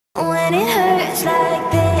when it hurts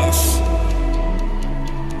like this.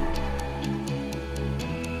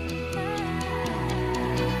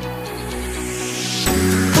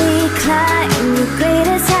 We climb the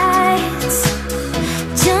greatest heights,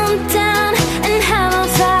 jump down and have a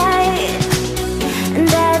fight, and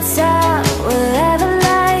that's all we'll ever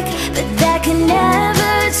like. But that can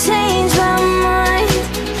never change my mind.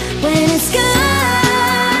 When it's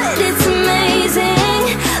good, it's amazing.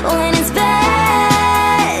 When it's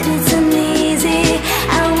bad, it's uneasy.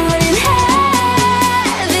 I wouldn't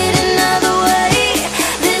have it another way.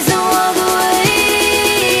 There's no other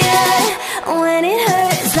way. When it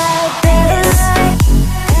hurts like this,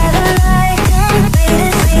 ever like, ever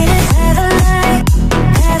like, ever like,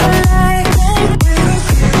 ever like,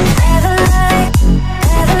 ever like,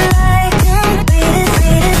 ever like.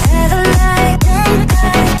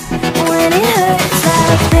 When it hurts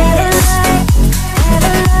like this,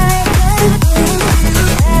 ever like, ever like,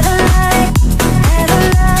 ever like,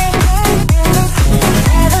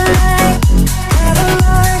 ever like, ever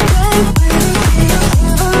like.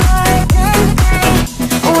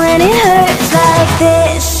 When it hurts like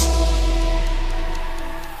this,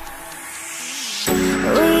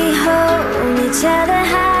 we hold each other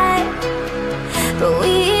high, but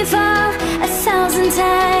we fall 1,000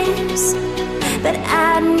 times. But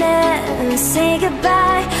I'd never say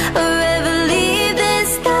goodbye or ever leave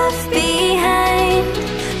this stuff behind.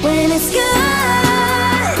 When it's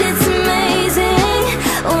good, it's amazing.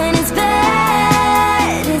 When it's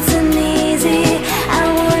bad, it's uneasy. I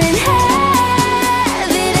wouldn't have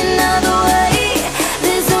it another way.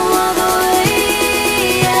 There's no other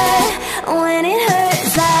way. When it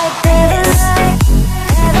hurts like this,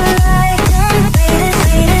 ever like, ever like,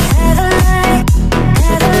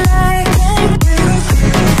 ever like,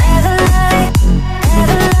 ever like, ever like,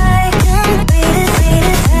 ever like.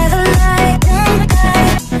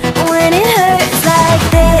 When it hurts like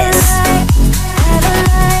this, ever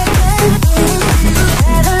like, ever like,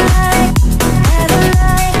 ever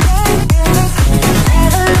like,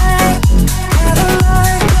 ever like, ever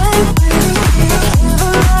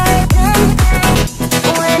like.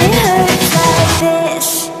 When it hurts like this.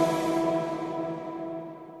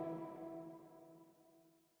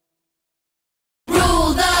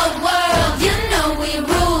 Rule the world, you know we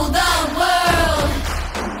rule the world.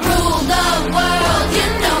 Rule the world, you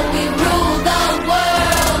know we rule the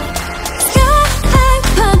world. Sky high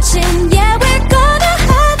punching, yeah, we're gonna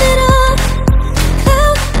have it all.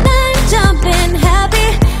 Cloud nine jumping, happy,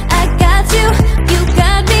 I got you, you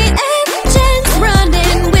got me. Engines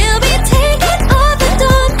running, we'll be taking all the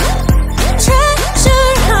dawn.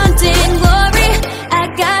 Treasure hunting, glory, I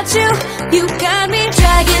got you, you got me.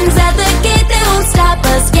 Dragons at the gate, they won't stop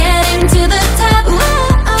us getting to the top.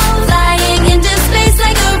 Flying into space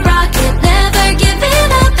like a rocket, never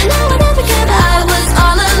giving up. No, I never give up. I was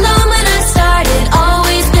all alone when I started,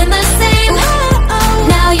 always been the same.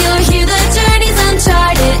 Now you're here, the journey's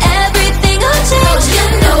uncharted, everything will change. You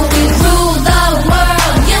know we rule the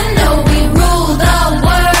world, you know we rule the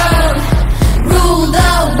world. Rule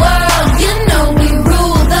the world, you know we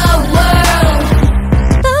rule the world.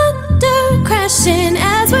 Thunder crashing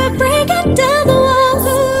as we're breaking down the walls.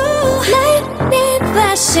 Lightning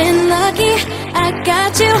flashing, lucky, I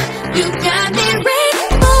got you, you got me.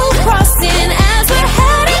 Rainbow crossing as we're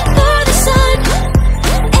heading for the sun.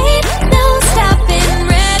 Ain't no stopping,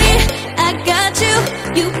 ready, I got you,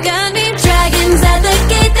 you got me. Dragons at the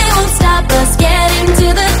gate, they won't stop us getting to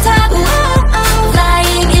the top.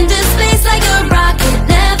 Flying into space like a rocket,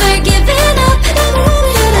 never giving up.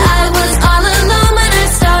 I was all alone when I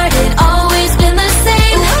started, always been the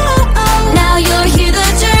same. Now you're here, the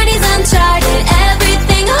journey's uncharted,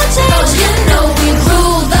 everything will change. You know we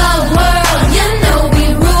rule the world, you know we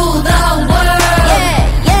rule the world.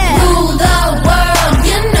 Rule the world,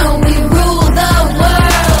 you know we rule the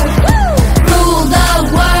world. Rule the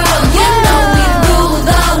world, you know we rule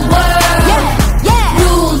the world.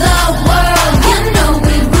 Rule the world, you know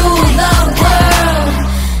we rule the world.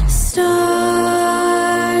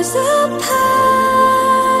 Stars up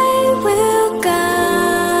high will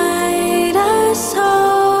guide us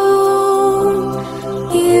home.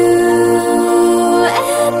 You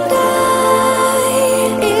and I,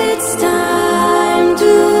 it's time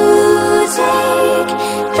to take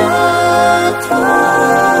the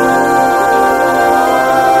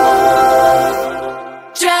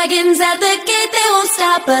throne. Dragons at the gate, they won't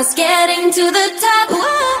stop us getting to the top.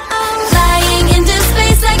 Flying into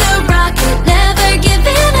space like a rocket, never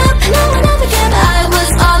giving up. No, I never give up. I was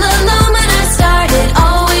all alone when I started,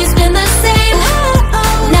 always been the same.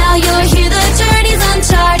 Now you're here, the journey's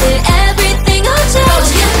uncharted, everything will change.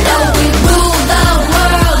 You know we rule the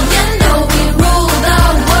world, you know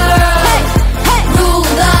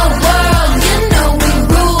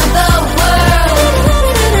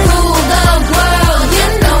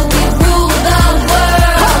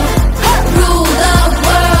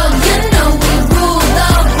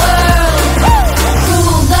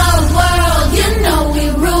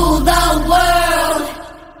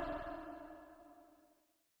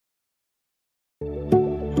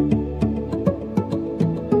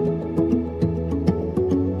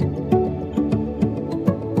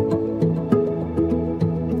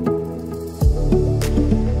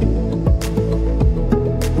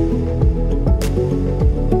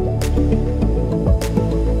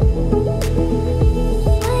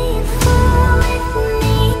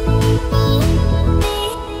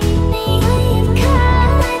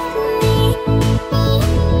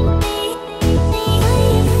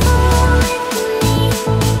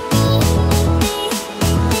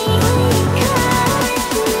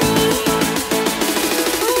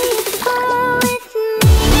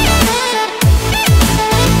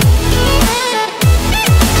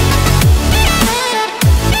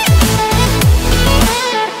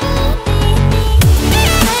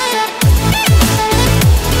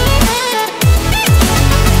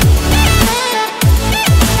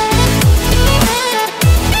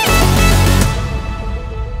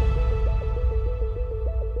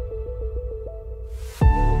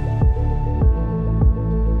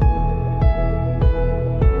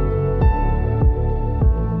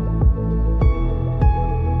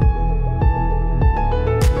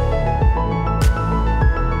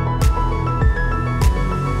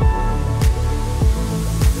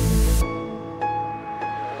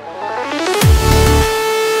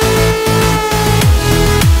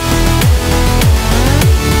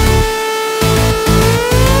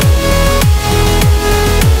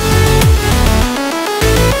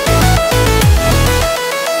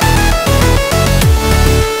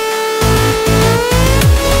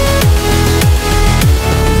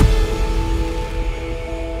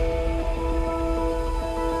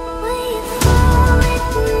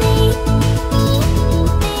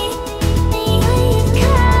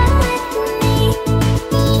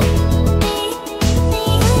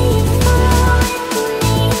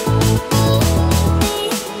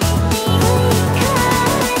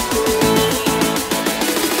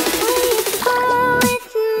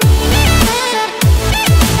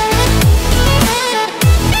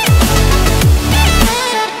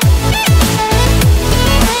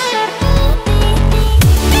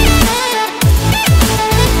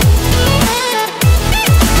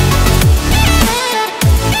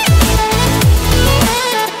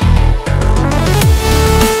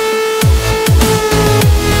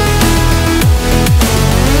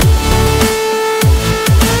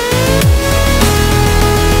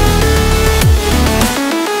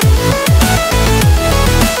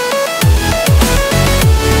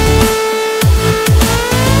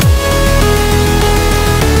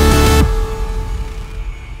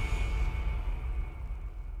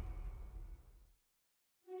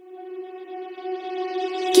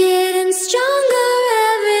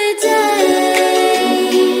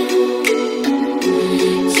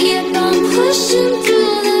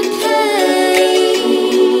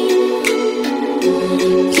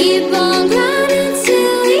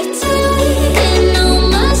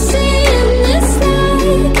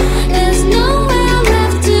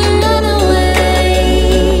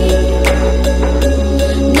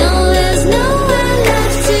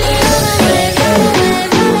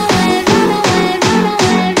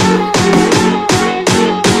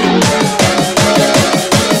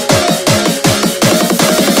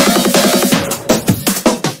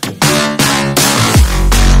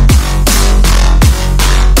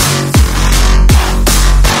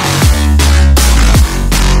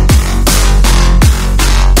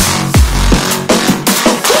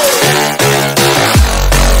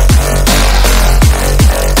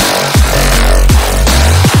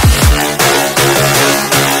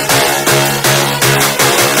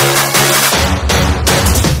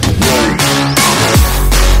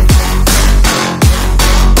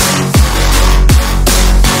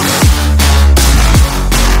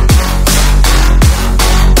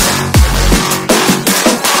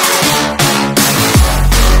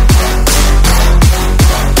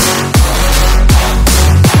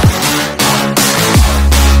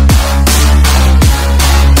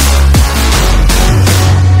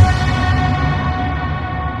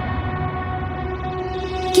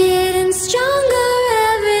stronger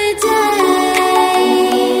every day.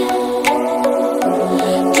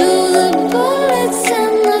 To the bullets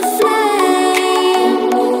and the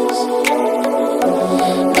flames,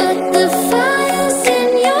 but the fire's in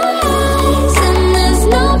your eyes, and there's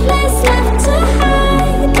no place left to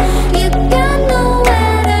hide. You got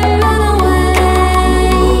nowhere to run away.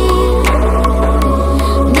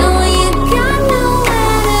 No, you got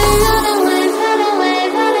nowhere to run away. Run away,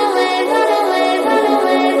 run away, run away, run away, run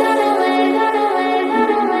away, run away, run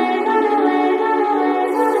away, run away,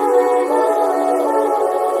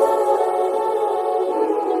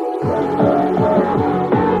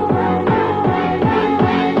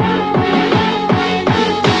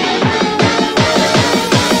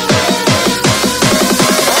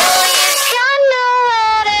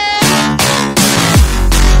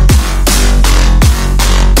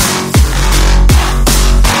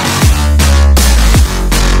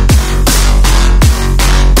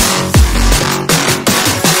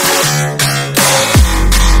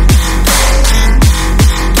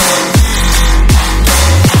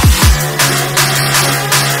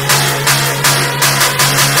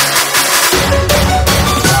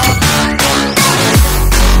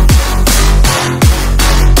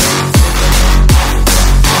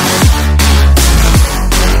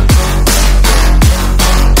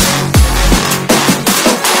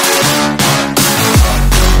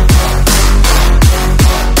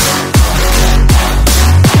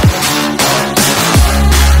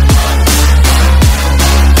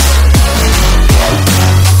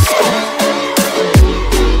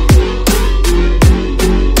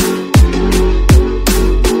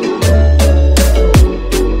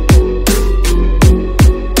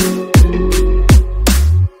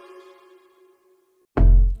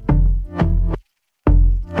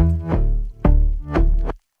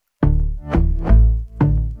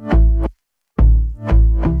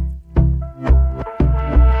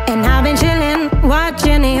 And I've been chillin',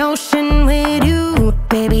 watching the ocean with you.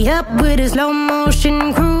 Baby up with a slow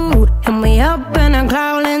motion crew. And we up in our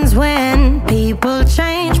clouds when people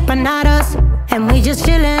change, but not us. And we just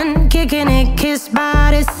chillin', kicking it, kissed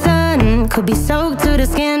by the sun. Could be soaked to the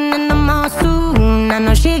skin in the mall soon. I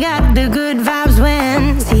know she got the good vibes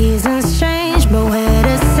when seasons change, but we're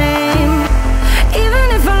the same.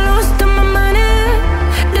 Even if I lost all my money,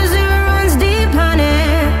 the zero runs deep, honey.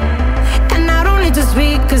 And I don't need to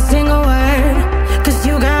speak a single word, 'cause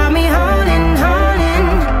you got me holding, holding.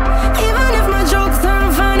 Even if my jokes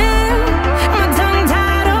aren't funny, my tongue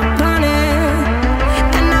tied up on it.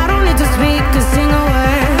 And I don't need to speak a single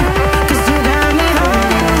word, 'cause you got me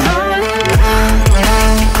holding, holding.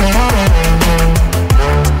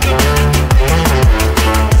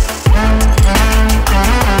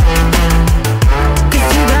 'Cause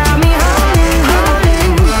you got me holding,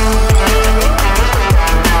 holding.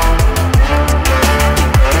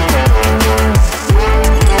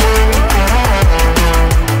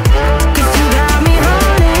 'Cause you got me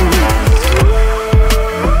holding.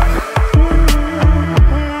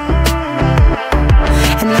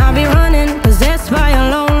 And I'll be running, possessed by a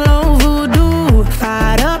low, low voodoo.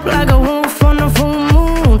 Fired up like a wolf on a full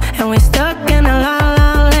moon. And we're stuck in a la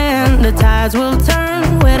la land. The tides will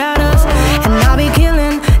turn without us. And I'll be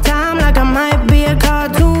killing time like I might be a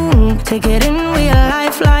cartoon. Take it in real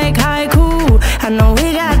life like haiku. I know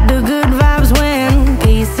we got the good vibes when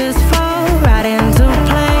pieces fall right into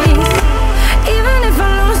place. Even if I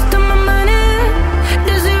lost all my money,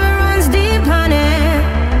 the zero runs deep, honey.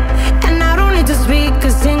 And I don't need to speak a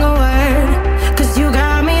single word, 'cause you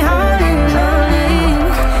got me holding, holding.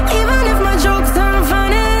 Even if my jokes aren't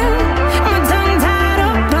funny, my tongue tied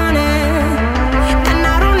up on it. And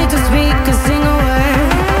I don't need to speak a single word,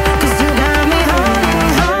 'cause you got me holding,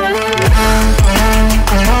 holding.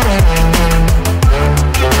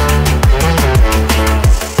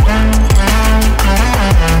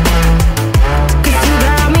 'Cause you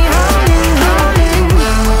got me holding, holding.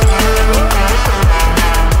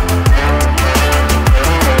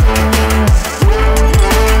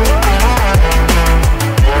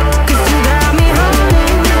 'Cause you got me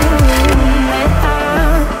holding.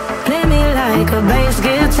 Play me like a bass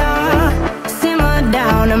guitar, simmer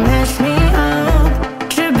down and mash me up,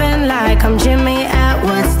 tripping like I'm Jimmy at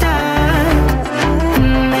Woodstock.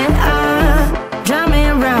 Drive me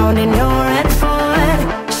around in your red Ford,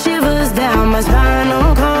 shivers down my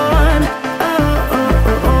spinal cord. Oh, oh,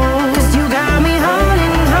 oh, oh. 'Cause you got me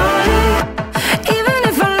holding, holding. Even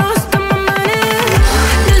if I lost all my money,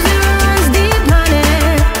 the zero runs deep, honey.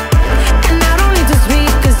 And I don't need to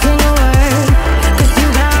speak a single word, 'cause you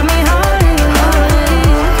got me holding,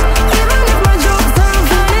 holding. Even if my jokes aren't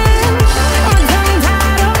funny, my tongue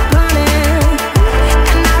tied up on it.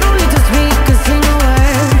 And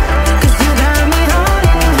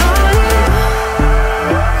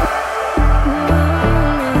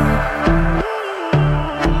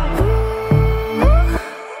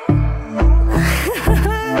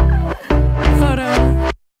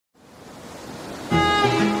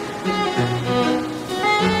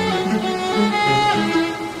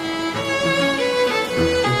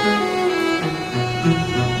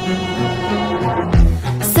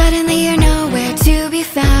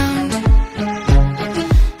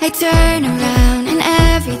turn around and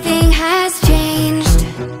everything has changed.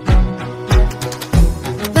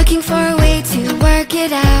 Looking for a way to work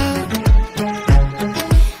it out.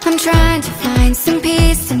 I'm trying to find some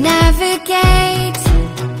peace to navigate.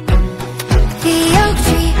 The oak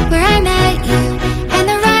tree where I met you, and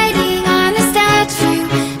the writing on the statue.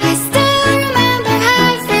 I still remember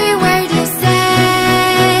every word you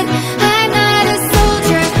said. I'm not a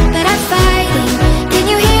soldier, but I'm fighting. Can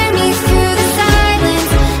you hear me through the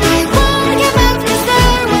silence? I won't give up, 'cause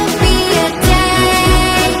there will be a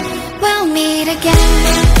day we'll meet again.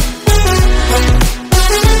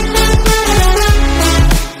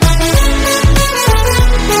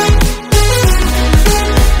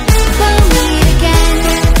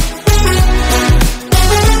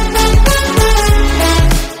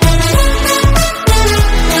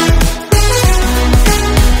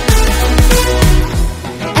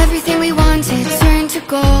 Everything we wanted turned to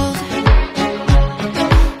gold.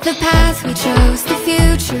 The path we chose, the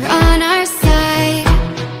future on our side.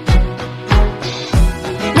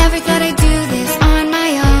 Never thought I'd do this on my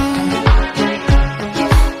own,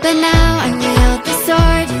 but now I wield the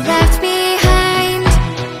sword you left behind.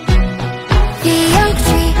 The oak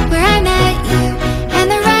tree where I met you, and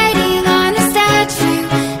the writing on the statue.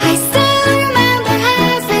 I still remember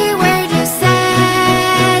every word you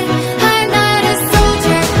said. I'm not a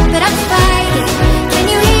soldier, but I'm fighting. Can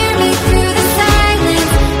you hear me through the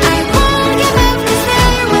silence? I won't give up, 'cause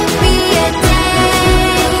there will be a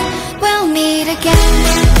day we'll meet again.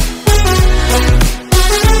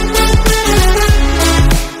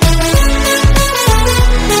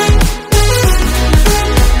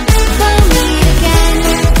 We'll meet again.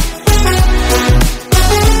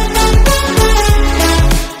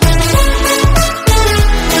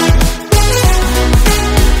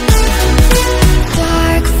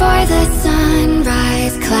 Dark for the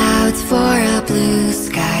sunrise, clouds for a blue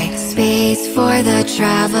sky, space for the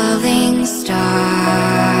traveling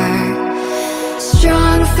star.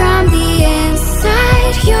 Strong from the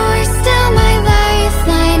inside, you're still my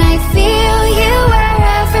lifeline. I feel you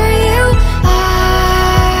wherever you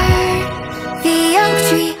are. The oak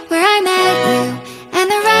tree where I met you, and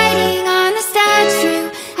the writing on the statue.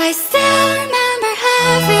 I still remember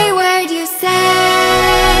every word you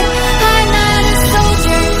said. I'm not a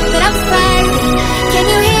soldier, but I'm fighting. Can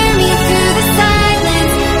you hear me through the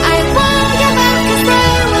silence? I won't give up, 'cause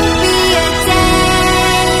there will be a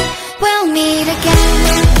day we'll meet again.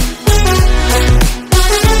 We'll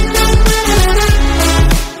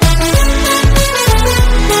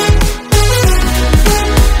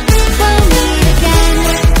meet again. We'll meet again.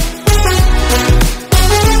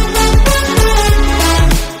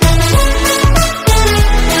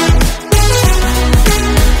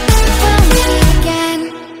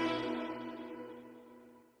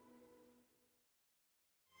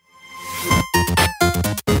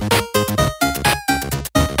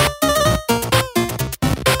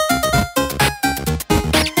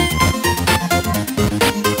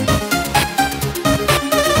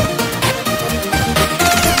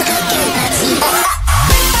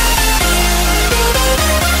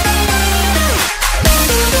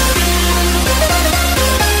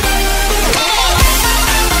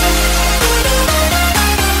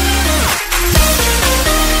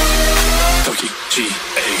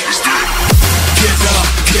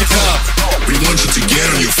 Get up. We want you to get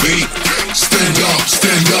on your feet. Stand up,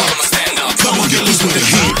 stand up. Come on, get loose with the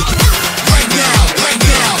heat. Right now, right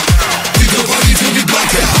now. Pick your body till you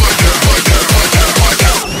black out.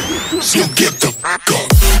 So get the fuck up.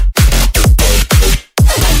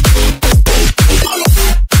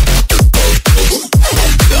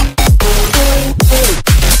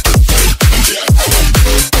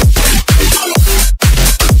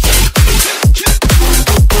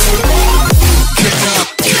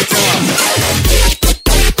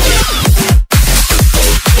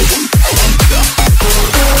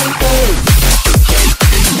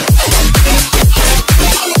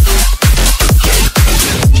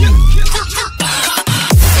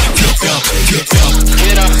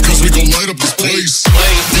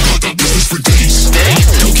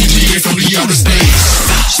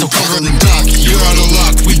 So cover and dock, you're out of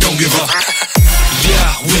luck, we don't give up.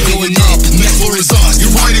 Yeah, we're going up, next floor is us, you're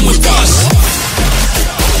riding with us.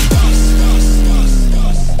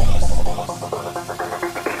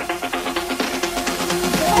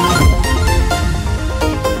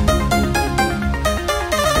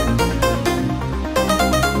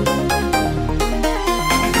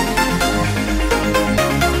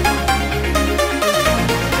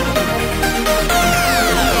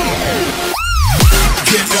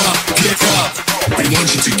 Get up, we want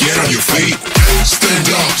you to get on your feet. Stand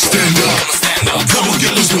up, stand up. stand up. Come on,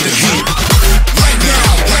 get loose with the heat. Right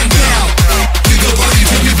now. Pick your body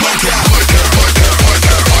till we black out.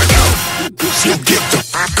 So get the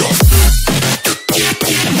fuck up.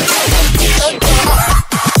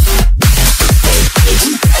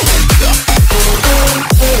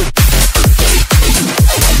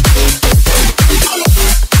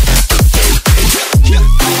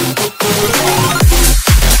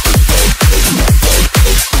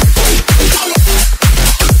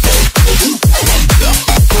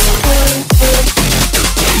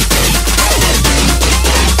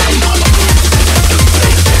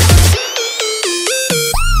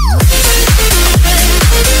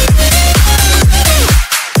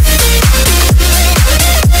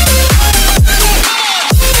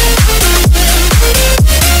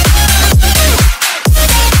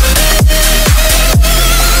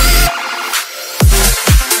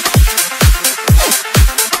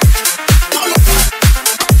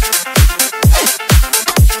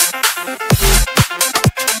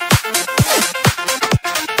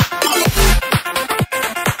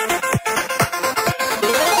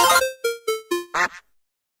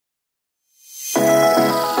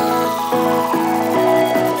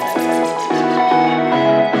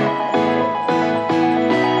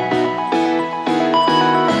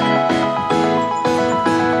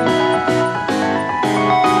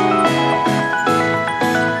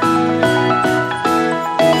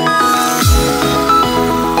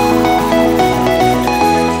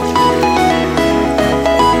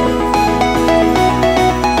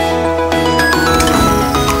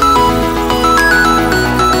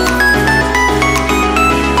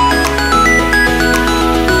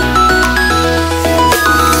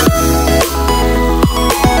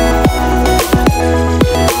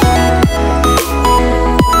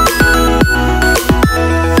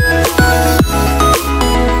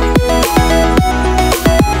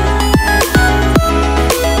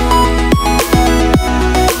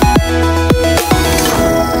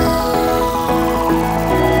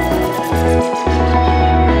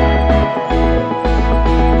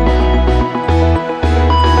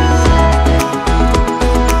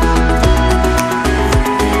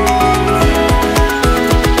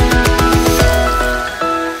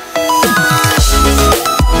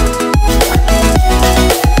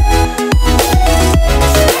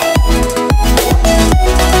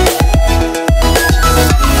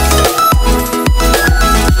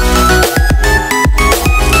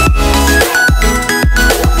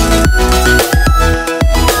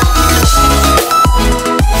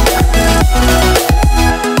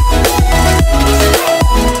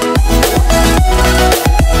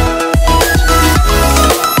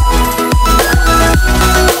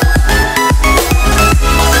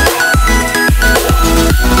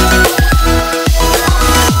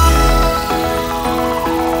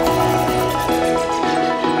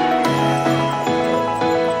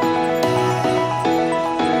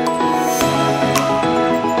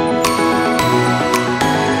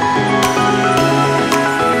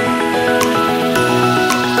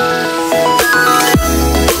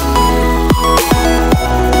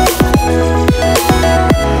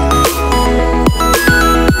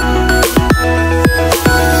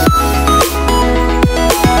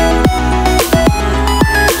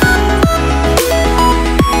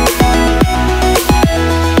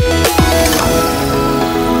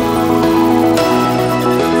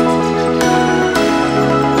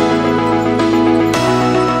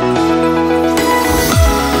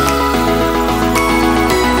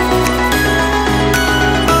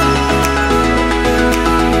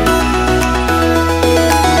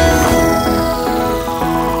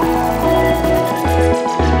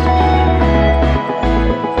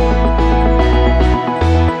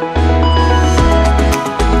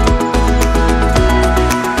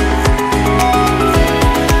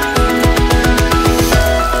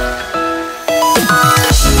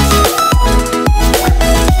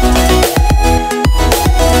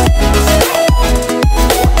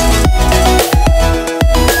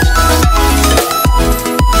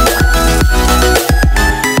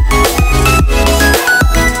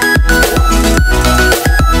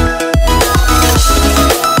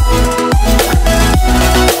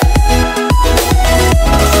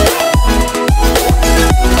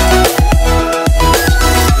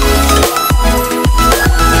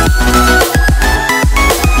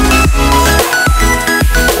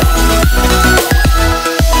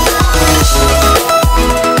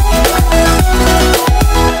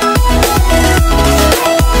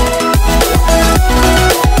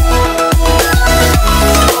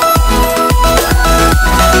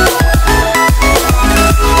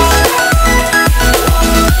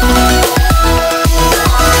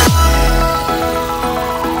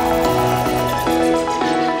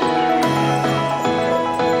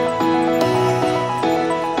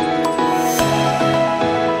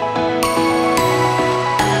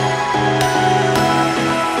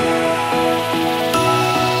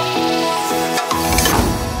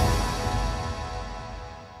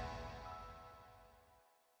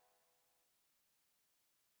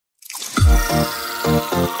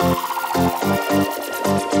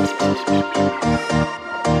 Bye.